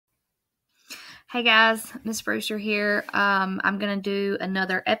Hey guys, Miss Brewster here. I'm going to do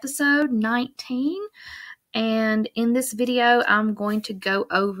another episode 19, and in this video I'm going to go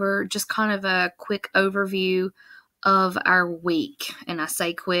over just kind of a quick overview of our week. And I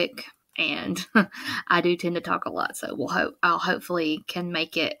say quick, and I do tend to talk a lot, so I'll hopefully can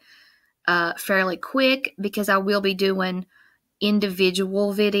make it fairly quick, because I will be doing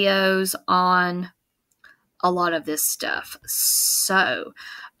individual videos on a lot of this stuff. So,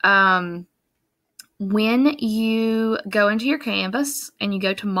 when you go into your Canvas and you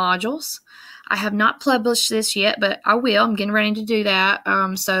go to modules, I have not published this yet, but I will. I'm getting ready to do that.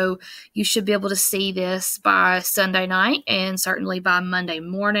 So you should be able to see this by Sunday night, and certainly by Monday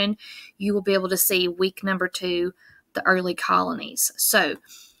morning, you will be able to see week number 2, the early colonies. So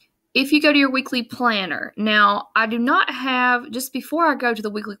if you go to your weekly planner, now I do not have, just before I go to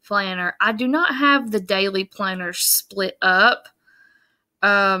the weekly planner, I do not have the daily planner split up.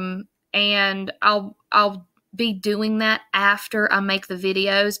 And I'll be doing that after I make the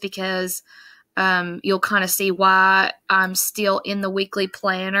videos, because you'll kind of see why I'm still in the weekly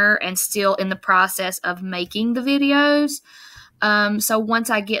planner and still in the process of making the videos. So once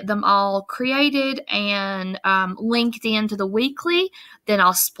I get them all created and linked into the weekly, then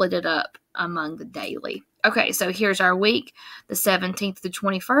I'll split it up among the daily. Okay, so here's our week, the 17th to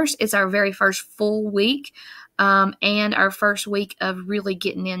 21st. It's our very first full week. And our first week of really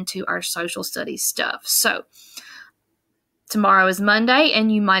getting into our social studies stuff. So tomorrow is Monday,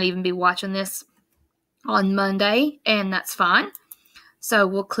 and you might even be watching this on Monday, and that's fine. So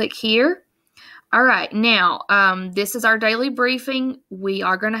we'll click here. All right, now this is our daily briefing. We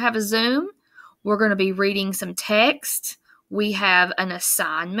are going to have a Zoom. We're going to be reading some text. We have an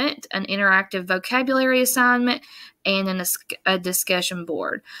assignment, an interactive vocabulary assignment, and a discussion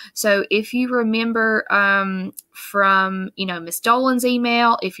board. So if you remember from, Miss Dolan's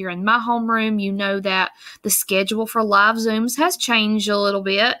email, if you're in my homeroom, you know that the schedule for live Zooms has changed a little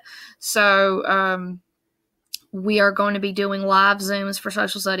bit. So we are going to be doing live Zooms for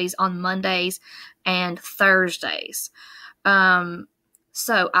social studies on Mondays and Thursdays.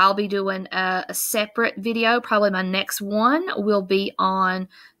 So I'll be doing a separate video. Probably my next one will be on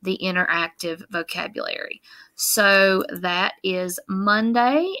the interactive vocabulary. So that is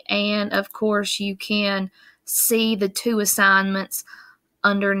Monday. And of course, you can see the 2 assignments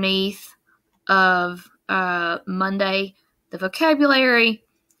underneath of Monday, the vocabulary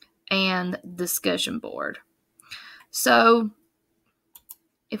and discussion board. So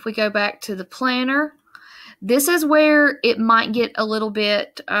if we go back to the planner, this is where it might get a little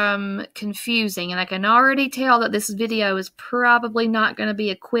bit confusing, and I can already tell that this video is probably not going to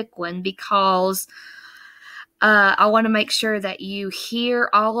be a quick one, because I want to make sure that you hear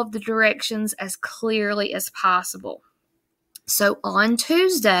all of the directions as clearly as possible. So on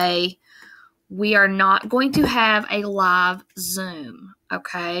Tuesday, we are not going to have a live Zoom.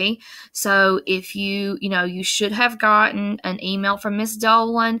 Okay, so if you should have gotten an email from Miss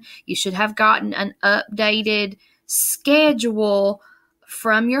Dolan. You should have gotten an updated schedule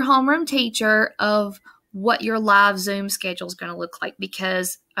from your homeroom teacher of what your live Zoom schedule is going to look like,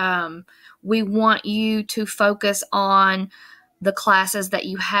 because we want you to focus on the classes that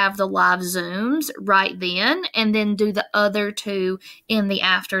you have the live Zooms right then, and then do the other 2 in the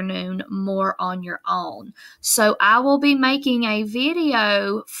afternoon more on your own. So I will be making a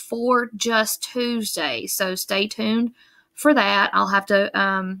video for just Tuesday, so stay tuned for that. I'll have to,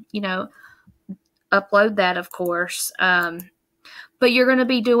 upload that, of course. But you're going to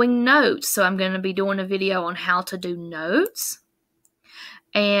be doing notes, so I'm going to be doing a video on how to do notes.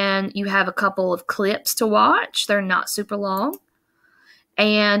 And you have a couple of clips to watch. They're not super long.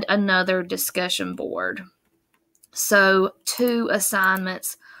 And another discussion board. So 2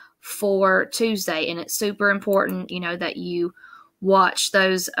 assignments for Tuesday, and it's super important, that you watch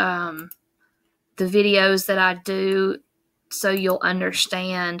those the videos that I do, so you'll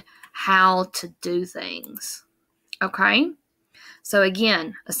understand how to do things. Okay? So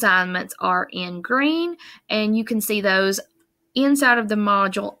again, assignments are in green, and you can see those inside of the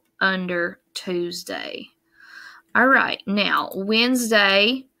module under Tuesday. All right, now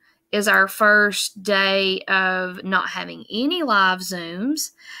Wednesday is our first day of not having any live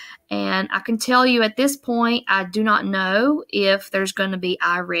Zooms, and I can tell you at this point, I do not know if there's going to be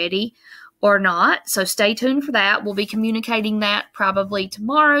iReady or not, so stay tuned for that. We'll be communicating that probably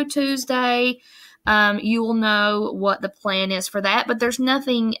tomorrow, Tuesday. You will know what the plan is for that, but there's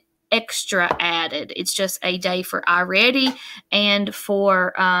nothing extra added. It's just a day for iReady and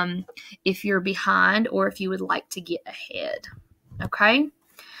for if you're behind or if you would like to get ahead. Okay,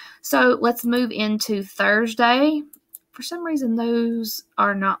 so let's move into Thursday. For some reason, those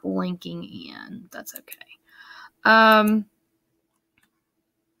are not linking in. That's okay.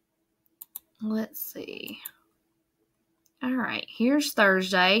 Let's see. All right, here's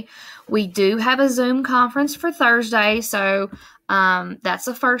Thursday. We do have a Zoom conference for Thursday, so that's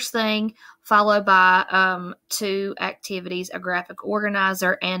the first thing, followed by 2 activities, a graphic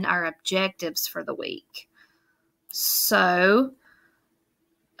organizer, and our objectives for the week. So,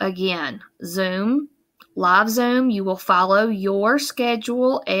 again, Zoom, live Zoom, you will follow your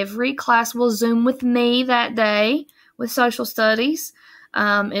schedule. Every class will Zoom with me that day with social studies.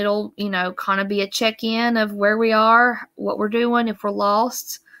 It'll, kind of be a check-in of where we are, what we're doing, if we're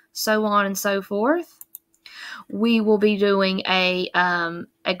lost, so on and so forth. We will be doing a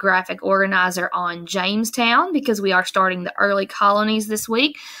graphic organizer on Jamestown because we are starting the early colonies this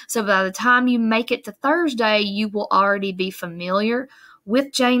week. So by the time you make it to Thursday, you will already be familiar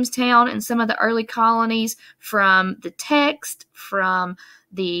with Jamestown and some of the early colonies from the text, from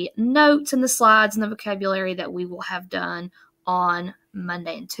the notes and the slides and the vocabulary that we will have done on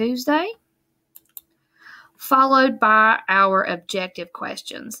Monday and Tuesday, followed by our objective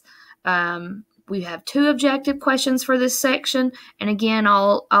questions. We have 2 objective questions for this section, and again,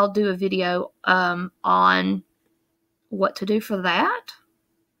 I'll do a video on what to do for that.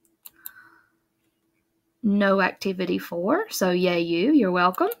 No activity 4, so yay you're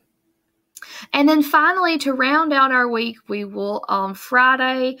welcome. And then finally, to round out our week, we will, on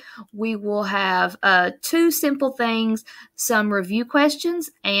Friday, we will have 2 simple things, some review questions,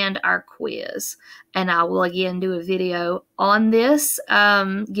 and our quiz. And I will again do a video on this,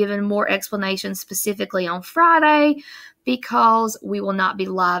 giving more explanation specifically on Friday, because we will not be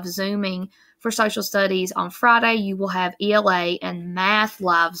live Zooming for social studies on Friday. You will have ELA and Math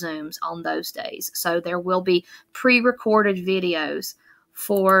live Zooms on those days. So there will be pre-recorded videos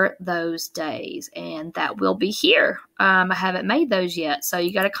for those days, and that will be here. I haven't made those yet, so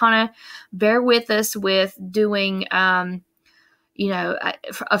you got to kind of bear with us with doing a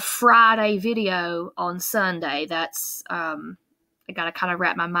Friday video on Sunday. That's I got to kind of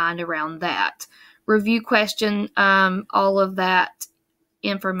wrap my mind around that. Review question, all of that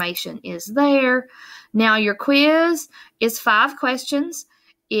information is there. Now your quiz is 5 questions.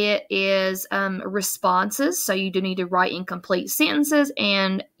 It is responses, so you do need to write incomplete sentences,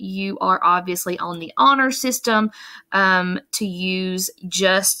 and you are obviously on the honor system to use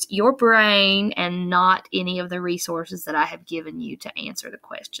just your brain and not any of the resources that I have given you to answer the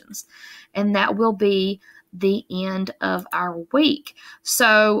questions. And that will be the end of our week.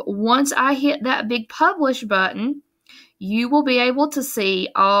 So once I hit that big publish button, you will be able to see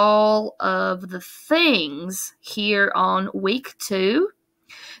all of the things here on week 2.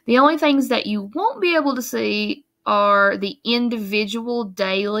 The only things that you won't be able to see are the individual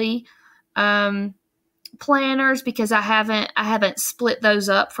daily planners, because I haven't split those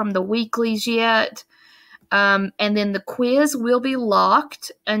up from the weeklies yet. And then the quiz will be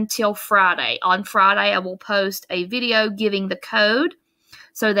locked until Friday. On Friday, I will post a video giving the code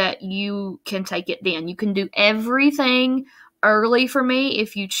so that you can take it then. You can do everything early for me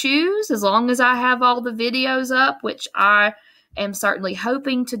if you choose, as long as I have all the videos up, which I am certainly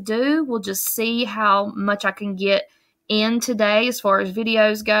hoping to do. We'll just see how much I can get in today as far as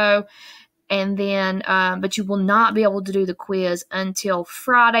videos go. And then, but you will not be able to do the quiz until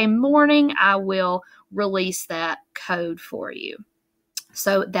Friday morning. I will release that code for you.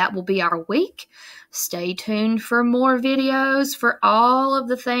 So that will be our week. Stay tuned for more videos for all of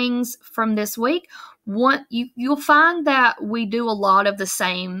the things from this week. You'll find that we do a lot of the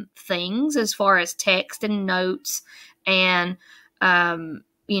same things as far as text and notes and, and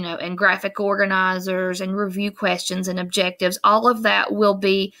graphic organizers and review questions and objectives. All of that will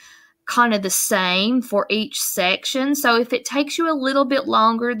be kind of the same for each section. So if it takes you a little bit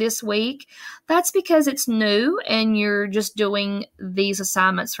longer this week, that's because it's new and you're just doing these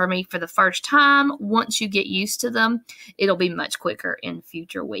assignments for me for the first time. Once you get used to them, it'll be much quicker in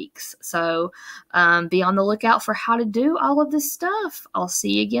future weeks. So be on the lookout for how to do all of this stuff. I'll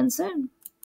see you again soon.